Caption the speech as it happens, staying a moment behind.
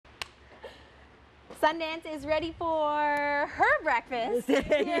Sundance is ready for her breakfast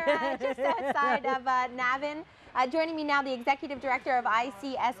here just outside of Navan. Joining me now, the Executive Director of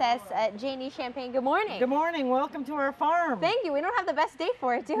ICSS, Janie Champagne. Good morning. Good morning. Welcome to our farm. Thank you. We don't have the best day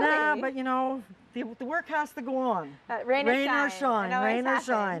for it, do we? Nah, but you know, the work has to go on. Rain or shine. Rain or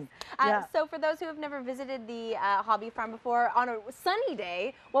shine. Yeah. So for those who have never visited the hobby farm before, on a sunny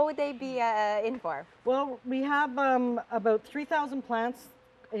day, what would they be in for? Well, we have about 3,000 plants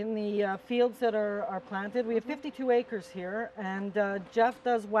in the fields that are planted. We have 52 acres here, and Jeff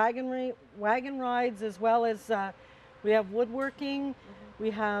does wagon rides, as well as we have woodworking. We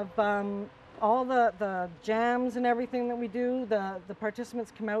have all the jams and everything that we do. The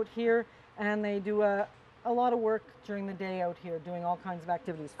participants come out here and they do a lot of work during the day out here, doing all kinds of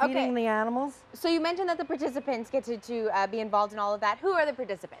activities, feeding the animals. So you mentioned that the participants get to be involved in all of that. Who are the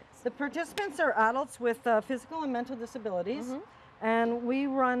participants? The participants are adults with physical and mental disabilities. And we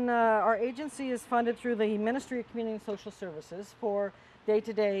run, our agency is funded through the Ministry of Community and Social Services for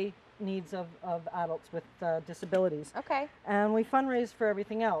day-to-day needs of adults with disabilities. Okay. And we fundraise for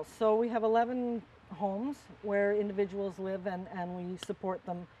everything else. So we have 11 homes where individuals live, and we support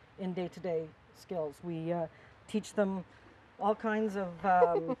them in day-to-day skills. We teach them all kinds of,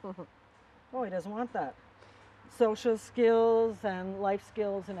 oh, he doesn't want that. Social skills and life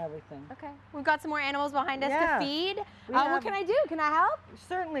skills and everything. Okay. We've got some more animals behind us to feed. What can I do? Can I help?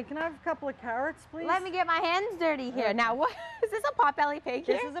 Certainly. Can I have a couple of carrots, please? Let me get my hands dirty here. Now, what is this, a potbelly pig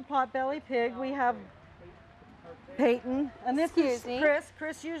here? This is a potbelly pig. We have Peyton, and this is Chris.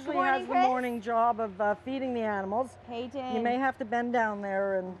 Chris usually has the morning job of feeding the animals. Peyton. You may have to bend down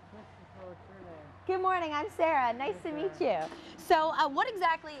there and... Good morning, I'm Sarah. Nice to meet you. So what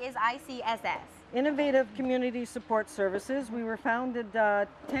exactly is ICSS? Innovative Community Support Services. We were founded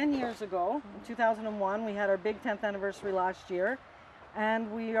 10 years ago, in 2001. We had our big 10th anniversary last year,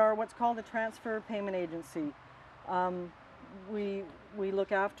 and we are what's called a transfer payment agency. We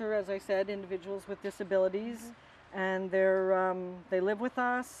look after, as I said, individuals with disabilities, and they live with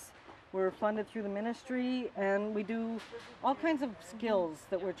us. We're funded through the ministry, and we do all kinds of skills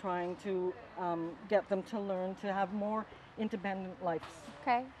that we're trying to get them to learn to have more independent lives.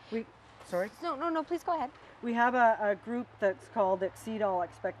 Okay. Sorry? No, please go ahead. We have a group that's called Exceed All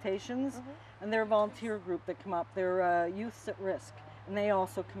Expectations, and they're a volunteer group that come up. They're youths at risk, and they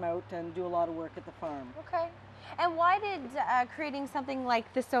also come out and do a lot of work at the farm. Okay. And why did creating something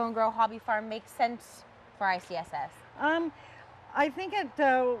like the Sow and Grow Hobby Farm make sense for ICSS? I think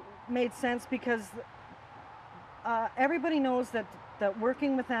it made sense because everybody knows that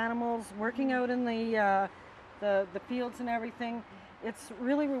working with animals, working out in the fields and everything, it's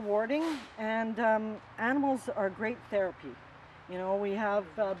really rewarding, and animals are great therapy. You know, we have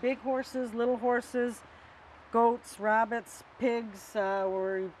big horses, little horses, goats, rabbits, pigs,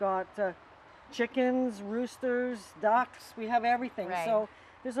 we've got chickens, roosters, ducks, we have everything. Right. So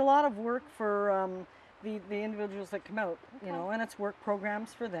there's a lot of work for the individuals that come out, you know, and it's work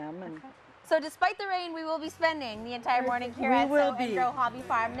programs for them. And So despite the rain, we will be spending the entire morning here at Sow and Grow Hobby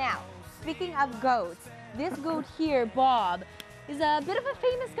Farm. Now, speaking of goats, this goat here, Bob, is a bit of a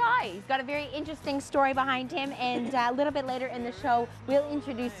famous guy. He's got a very interesting story behind him, and a little bit later in the show, we'll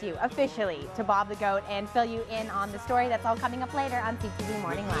introduce you officially to Bob the goat and fill you in on the story. That's all coming up later on CTV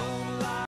Morning Live.